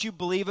upon what you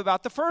believe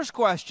about the first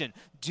question.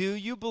 Do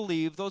you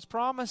believe those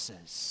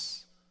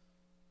promises?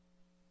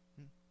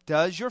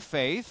 Does your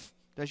faith,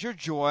 does your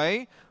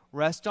joy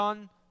rest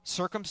on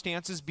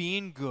circumstances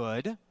being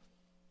good,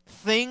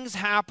 things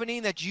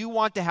happening that you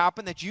want to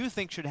happen, that you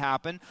think should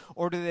happen,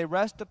 or do they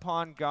rest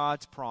upon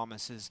God's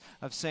promises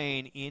of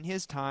saying in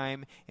his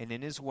time and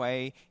in his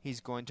way, he's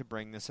going to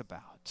bring this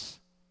about?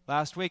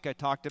 Last week I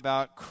talked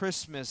about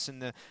Christmas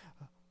and the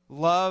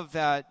love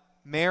that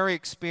Mary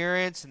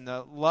experienced and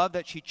the love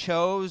that she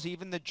chose,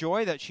 even the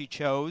joy that she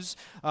chose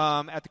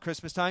at the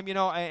Christmas time. You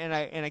know, and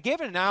I gave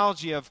an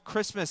analogy of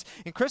Christmas.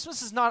 And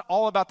Christmas is not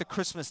all about the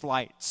Christmas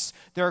lights.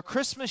 There are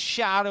Christmas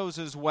shadows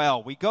as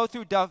well. We go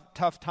through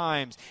tough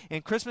times,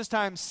 and Christmas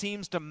time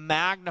seems to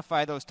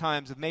magnify those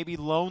times of maybe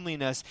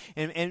loneliness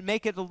and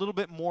make it a little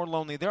bit more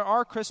lonely. There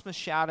are Christmas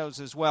shadows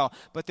as well,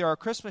 but there are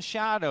Christmas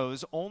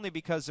shadows only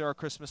because there are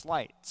Christmas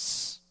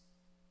lights.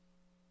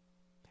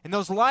 And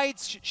those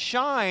lights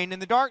shine in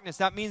the darkness.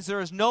 That means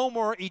there is no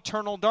more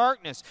eternal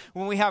darkness.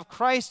 When we have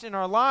Christ in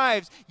our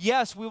lives,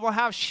 yes, we will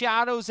have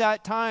shadows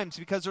at times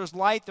because there's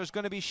light, there's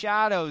going to be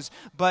shadows,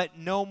 but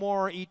no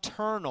more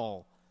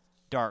eternal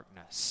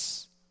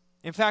darkness.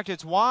 In fact,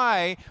 it's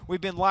why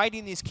we've been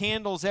lighting these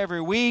candles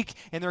every week,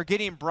 and they're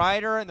getting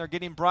brighter, and they're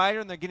getting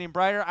brighter, and they're getting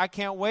brighter. I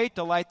can't wait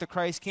to light the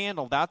Christ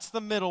candle. That's the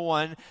middle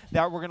one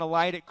that we're going to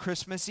light at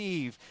Christmas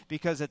Eve,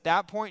 because at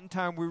that point in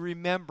time, we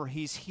remember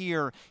He's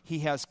here. He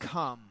has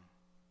come.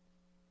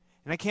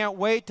 And I can't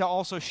wait to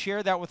also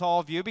share that with all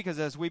of you, because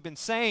as we've been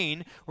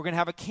saying, we're going to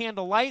have a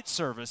candlelight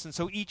service. And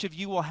so each of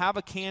you will have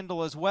a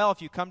candle as well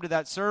if you come to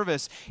that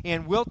service.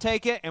 And we'll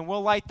take it and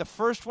we'll light the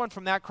first one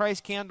from that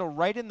Christ candle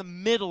right in the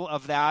middle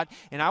of that.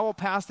 And I will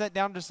pass that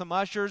down to some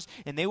ushers,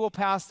 and they will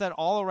pass that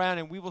all around.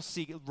 And we will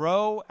see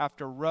row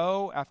after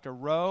row after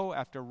row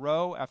after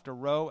row after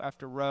row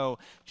after row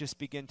just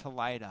begin to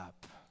light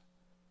up.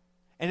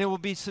 And it will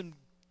be some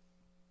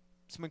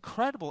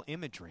incredible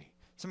imagery,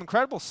 some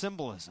incredible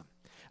symbolism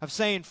of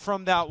saying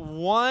from that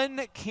one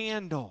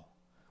candle,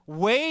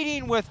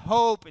 waiting with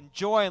hope and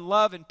joy and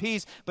love and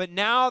peace, but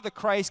now the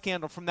Christ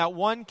candle, from that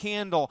one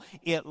candle,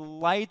 it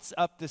lights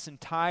up this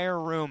entire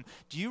room.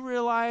 Do you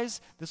realize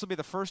this will be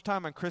the first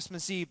time on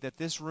Christmas Eve that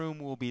this room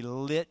will be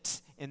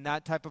lit in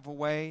that type of a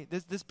way?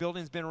 This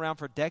building's been around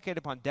for decade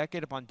upon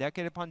decade upon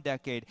decade upon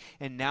decade,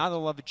 and now the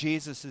love of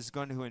Jesus is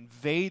going to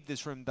invade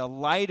this room. The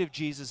light of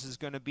Jesus is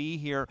going to be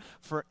here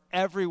for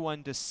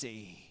everyone to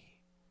see.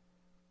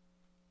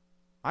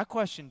 My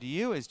question to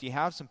you is, do you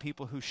have some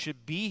people who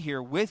should be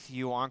here with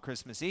you on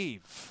Christmas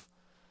Eve?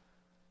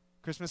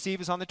 Christmas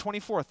Eve is on the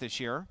 24th this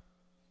year.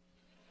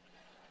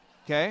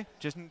 Okay?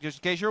 Just in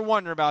case you're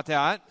wondering about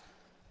that.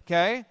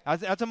 Okay?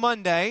 That's a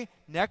Monday.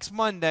 Next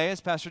Monday,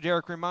 as Pastor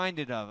Derek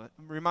reminded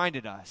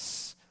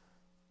us,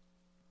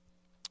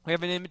 we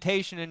have an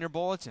invitation in your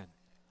bulletin.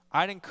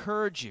 I'd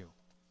encourage you.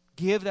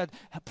 Give that,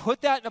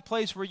 put that in a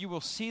place where you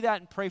will see that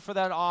and pray for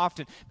that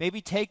often.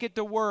 Maybe take it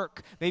to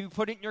work. Maybe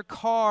put it in your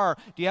car.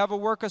 Do you have a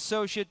work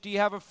associate? Do you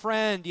have a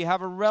friend? Do you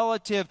have a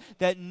relative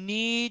that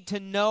need to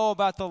know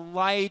about the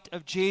light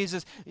of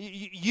Jesus?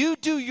 You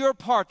do your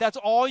part. That's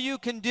all you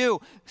can do.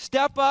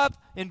 Step up,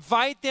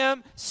 invite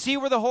them, see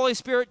where the Holy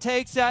Spirit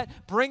takes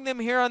that, bring them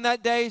here on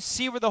that day,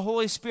 see where the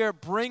Holy Spirit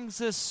brings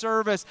this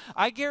service.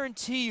 I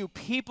guarantee you,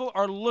 people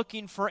are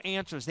looking for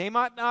answers. They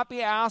might not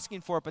be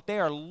asking for it, but they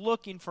are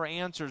looking for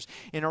answers.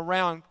 And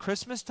around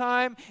Christmas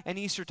time and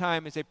Easter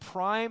time is a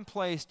prime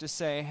place to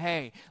say,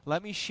 hey,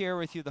 let me share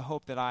with you the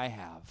hope that I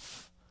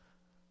have.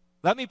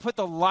 Let me put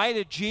the light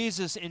of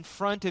Jesus in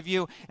front of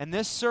you. And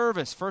this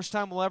service, first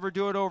time we'll ever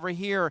do it over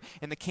here,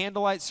 and the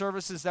candlelight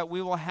services that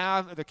we will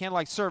have, the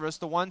candlelight service,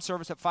 the one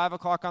service at 5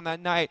 o'clock on that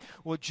night,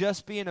 will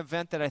just be an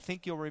event that I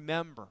think you'll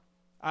remember.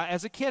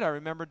 As a kid, I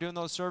remember doing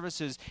those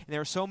services, and they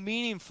were so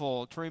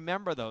meaningful to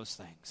remember those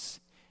things.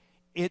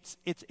 It's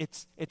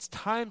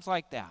times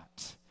like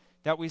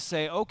that we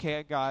say,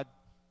 okay, God,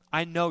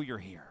 I know you're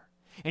here.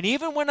 And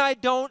even when I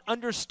don't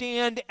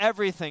understand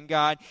everything,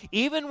 God,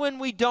 even when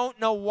we don't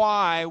know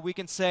why, we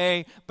can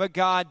say, but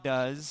God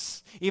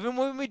does. Even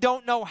when we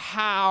don't know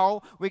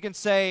how, we can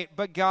say,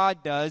 but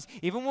God does.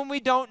 Even when we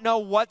don't know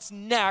what's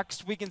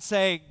next, we can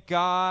say,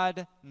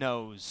 God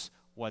knows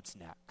what's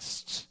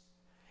next.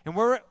 And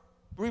we're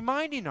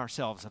reminding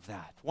ourselves of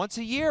that. Once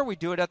a year, we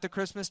do it at the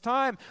Christmas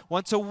time.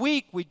 Once a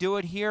week, we do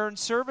it here in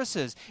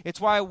services.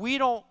 It's why we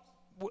don't...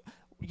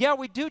 Yeah,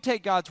 we do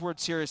take God's word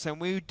seriously, and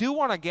we do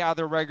want to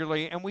gather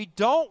regularly, and we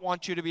don't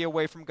want you to be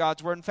away from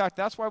God's word. In fact,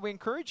 that's why we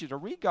encourage you to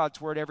read God's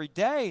word every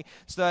day,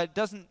 so that it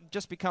doesn't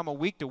just become a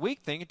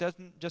week-to-week thing. It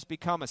doesn't just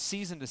become a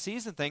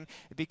season-to-season thing.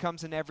 It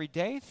becomes an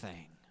everyday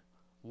thing.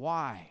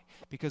 Why?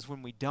 Because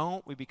when we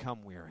don't, we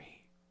become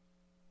weary.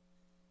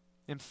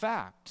 In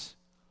fact,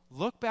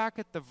 look back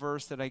at the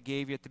verse that I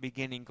gave you at the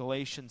beginning,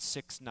 Galatians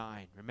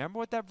 6:9. Remember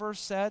what that verse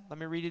said? Let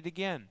me read it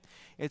again.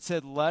 It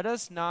said, let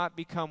us not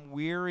become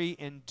weary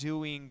in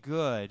doing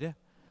good.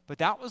 But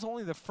that was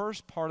only the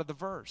first part of the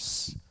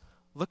verse.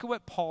 Look at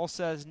what Paul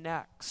says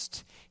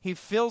next. He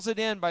fills it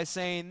in by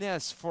saying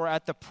this, for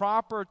at the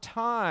proper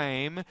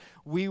time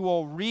we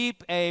will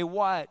reap a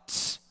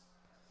what?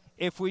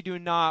 If we do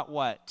not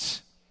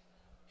what?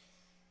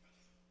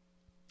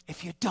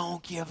 If you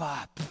don't give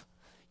up.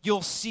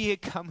 You'll see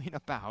it coming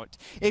about.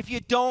 If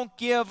you don't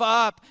give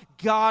up,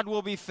 God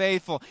will be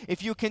faithful.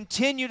 If you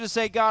continue to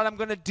say, God, I'm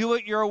going to do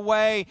it your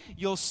way,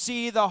 you'll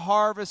see the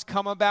harvest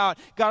come about.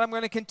 God, I'm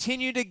going to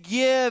continue to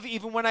give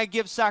even when I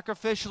give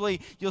sacrificially.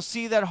 You'll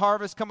see that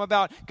harvest come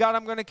about. God,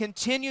 I'm going to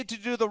continue to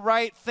do the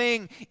right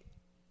thing.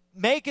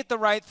 Make it the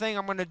right thing.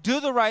 I'm going to do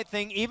the right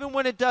thing even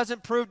when it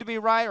doesn't prove to be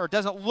right or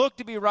doesn't look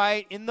to be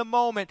right in the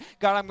moment.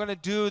 God, I'm going to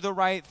do the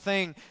right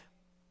thing.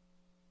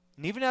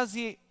 And even as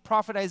the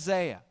prophet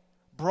Isaiah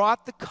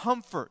brought the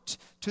comfort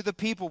to the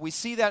people. We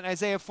see that in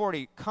Isaiah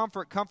 40.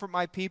 Comfort, comfort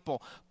my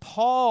people.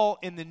 Paul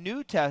in the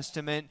New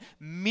Testament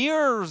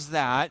mirrors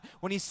that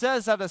when he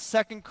says out of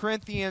 2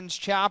 Corinthians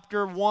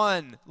chapter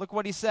 1. Look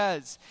what he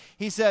says.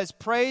 He says,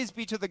 praise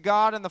be to the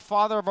God and the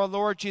Father of our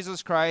Lord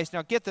Jesus Christ.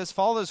 Now get this,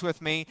 follow this with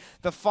me.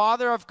 The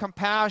Father of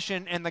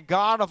compassion and the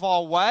God of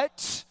all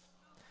what?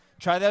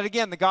 Try that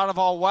again. The God of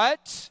all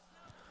what?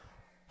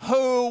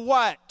 Who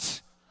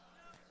what?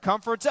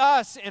 Comforts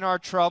us in our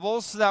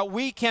troubles so that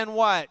we can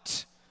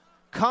what?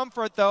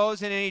 comfort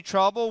those in any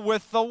trouble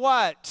with the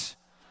what?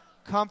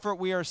 Comfort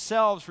we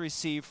ourselves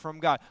receive from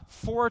God.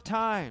 4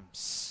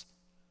 times,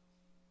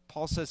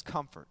 Paul says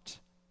comfort,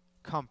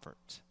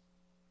 comfort,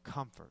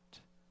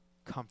 comfort,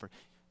 comfort.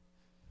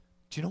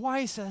 Do you know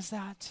why he says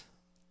that?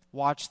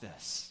 Watch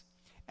this.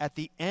 At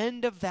the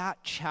end of that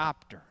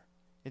chapter,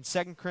 in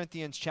 2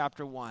 Corinthians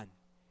chapter 1,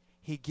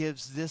 he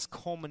gives this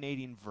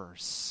culminating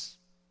verse.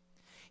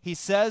 He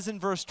says in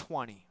verse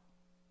 20,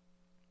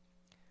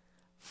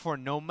 for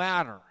no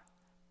matter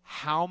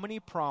how many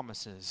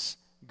promises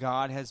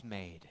God has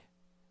made,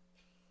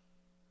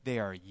 they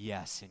are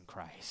yes in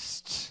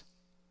Christ.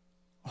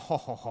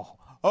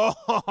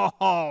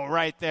 Oh,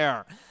 right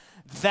there.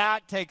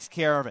 That takes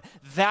care of it.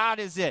 That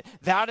is it.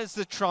 That is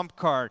the trump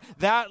card.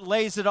 That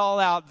lays it all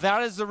out.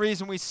 That is the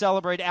reason we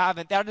celebrate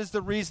Advent. That is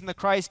the reason the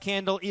Christ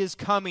candle is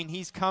coming.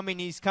 He's coming.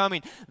 He's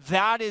coming.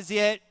 That is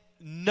it.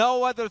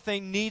 No other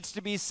thing needs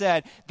to be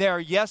said. They are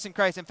yes in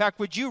Christ. In fact,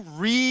 would you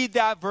read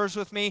that verse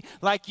with me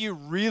like you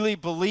really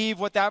believe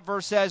what that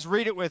verse says?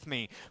 Read it with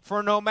me.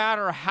 For no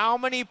matter how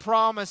many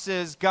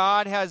promises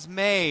God has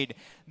made,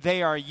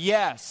 they are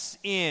yes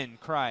in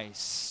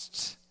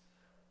Christ.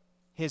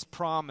 His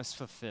promise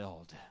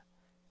fulfilled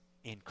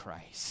in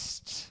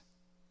Christ.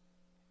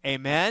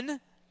 Amen?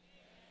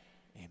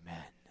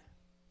 Amen.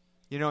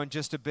 You know, in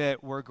just a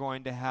bit, we're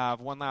going to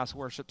have one last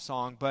worship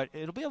song, but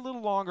it'll be a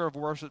little longer of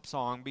worship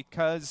song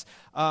because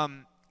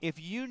if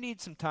you need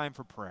some time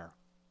for prayer,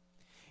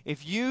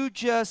 if you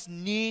just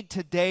need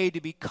today to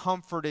be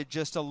comforted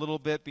just a little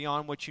bit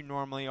beyond what you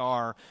normally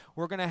are,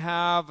 we're going to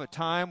have a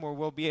time where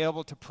we'll be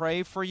able to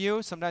pray for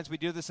you. Sometimes we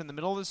do this in the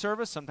middle of the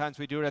service. Sometimes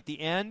we do it at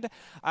the end.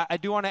 I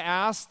do want to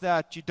ask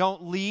that you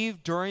don't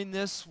leave during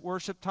this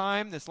worship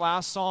time, this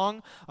last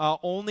song,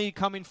 only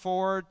coming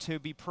forward to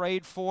be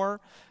prayed for,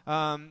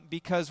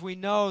 because we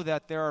know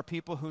that there are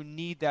people who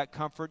need that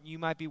comfort. You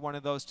might be one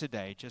of those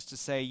today, just to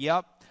say,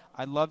 yep,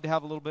 I'd love to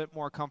have a little bit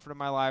more comfort in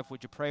my life.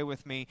 Would you pray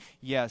with me?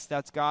 Yes,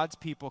 that's God's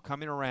people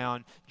coming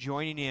around,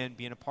 joining in,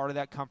 being a part of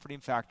that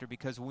comforting factor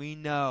because we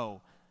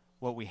know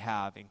what we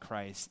have in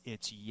Christ.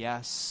 It's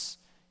yes,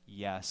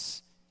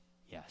 yes,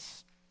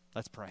 yes.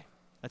 Let's pray.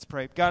 Let's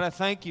pray. God, I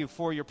thank you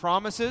for your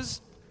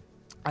promises.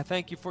 I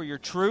thank you for your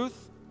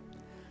truth.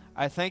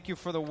 I thank you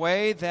for the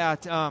way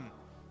that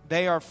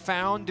they are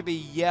found to be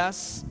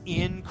yes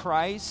in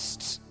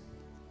Christ.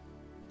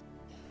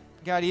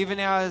 God, even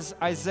as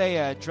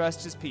Isaiah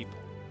addressed his people,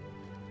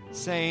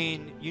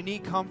 saying, you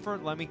need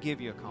comfort, let me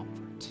give you a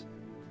comfort.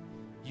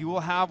 You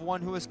will have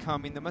one who is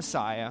coming, the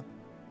Messiah,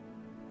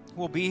 who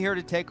will be here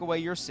to take away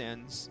your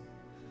sins,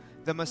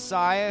 the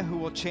Messiah who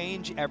will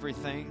change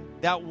everything,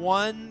 that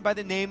one by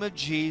the name of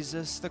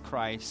Jesus the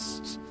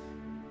Christ.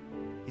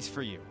 He's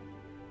for you.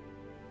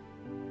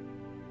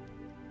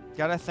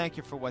 God, I thank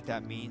you for what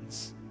that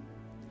means.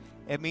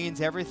 It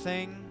means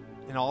everything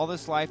in all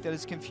this life that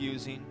is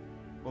confusing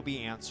will be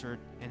answered,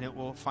 and it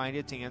will find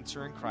its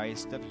answer in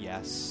Christ of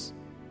yes.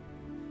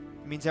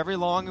 It means every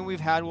longing we've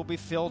had will be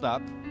filled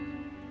up.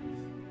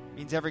 It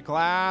means every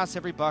glass,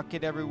 every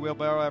bucket, every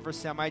wheelbarrow, every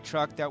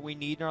semi-truck that we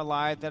need in our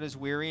life that is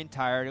weary and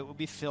tired, it will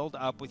be filled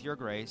up with your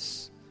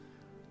grace.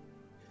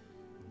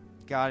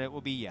 God, it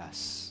will be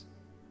yes.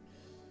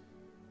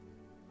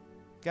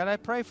 God, I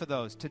pray for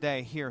those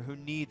today here who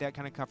need that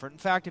kind of comfort. In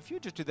fact, if you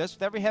just do this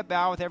with every head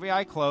bowed, with every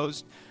eye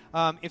closed,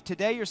 if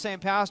today you're saying,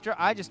 Pastor,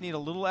 I just need a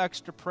little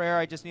extra prayer,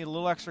 I just need a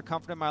little extra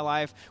comfort in my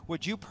life,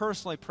 would you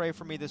personally pray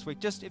for me this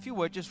week? Just, if you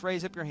would, just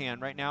raise up your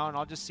hand right now, and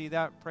I'll just see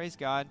that. Praise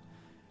God.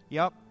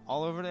 Yep,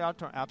 all over the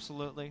auditorium.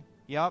 Absolutely.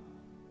 Yep,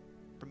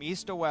 from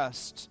east to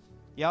west.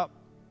 Yep,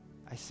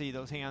 I see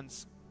those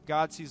hands.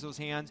 God sees those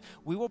hands.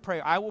 We will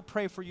pray. I will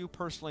pray for you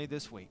personally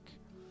this week,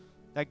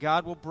 that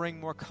God will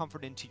bring more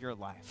comfort into your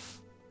life.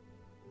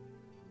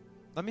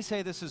 Let me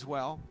say this as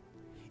well.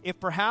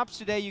 If perhaps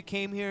today you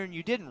came here and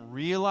you didn't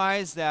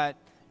realize that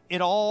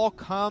it all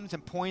comes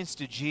and points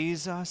to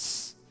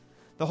Jesus,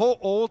 the whole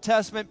Old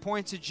Testament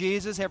points to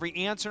Jesus. Every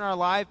answer in our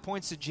life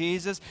points to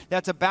Jesus.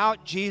 That's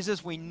about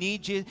Jesus. We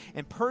need Jesus.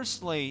 And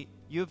personally,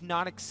 you have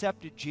not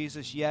accepted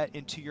Jesus yet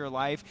into your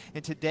life.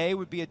 And today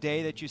would be a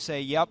day that you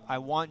say, yep, I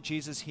want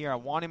Jesus here. I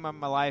want him in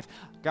my life.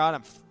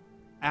 God,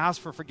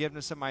 ask for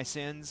forgiveness of my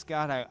sins.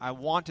 God, I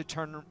want to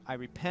turn. I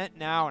repent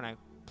now, and I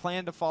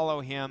plan to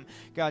follow him.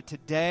 God,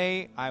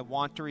 today I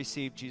want to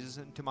receive Jesus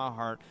into my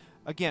heart.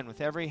 Again,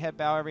 with every head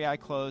bowed, every eye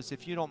closed,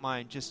 if you don't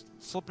mind, just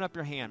slipping up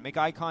your hand. Make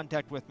eye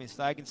contact with me so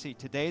that I can see.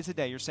 Today's the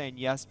day you're saying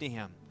yes to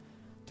him.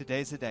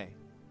 Today's the day.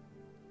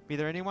 Be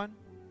there anyone?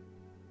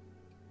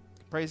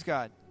 Praise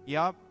God.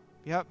 Yep.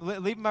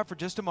 Leave them up for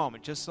just a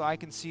moment, just so I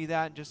can see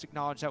that and just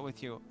acknowledge that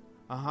with you.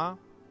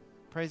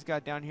 Praise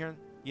God. Down here.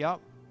 Yep.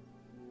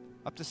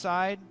 Up the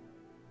side.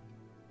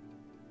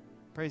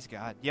 Praise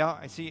God. Yeah,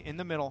 I see in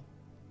the middle.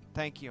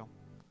 Thank you.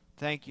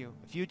 Thank you.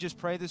 If you just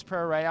pray this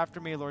prayer right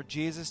after me, Lord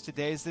Jesus,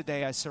 today is the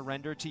day I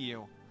surrender to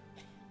you.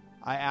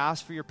 I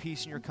ask for your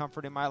peace and your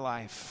comfort in my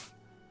life.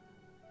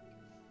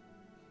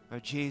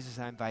 Lord Jesus,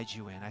 I invite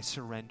you in. I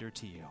surrender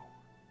to you.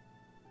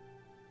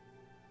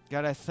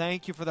 God, I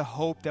thank you for the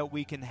hope that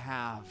we can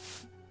have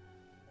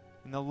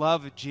in the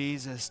love of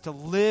Jesus, to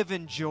live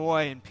in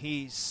joy and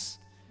peace.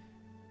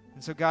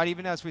 And so, God,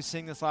 even as we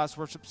sing this last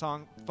worship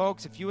song,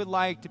 folks, if you would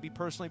like to be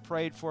personally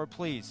prayed for,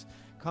 please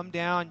come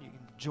down. You can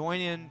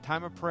join in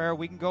time of prayer.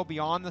 We can go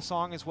beyond the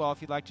song as well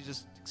if you'd like to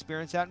just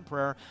experience that in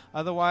prayer.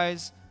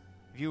 Otherwise,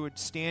 if you would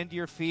stand to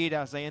your feet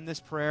as I end this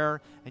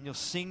prayer and you'll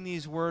sing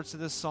these words to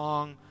this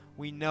song,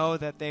 we know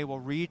that they will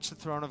reach the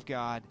throne of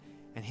God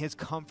and his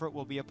comfort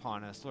will be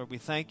upon us. Lord, we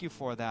thank you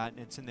for that.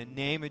 And it's in the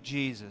name of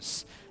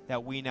Jesus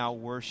that we now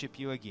worship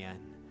you again.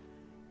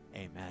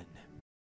 Amen.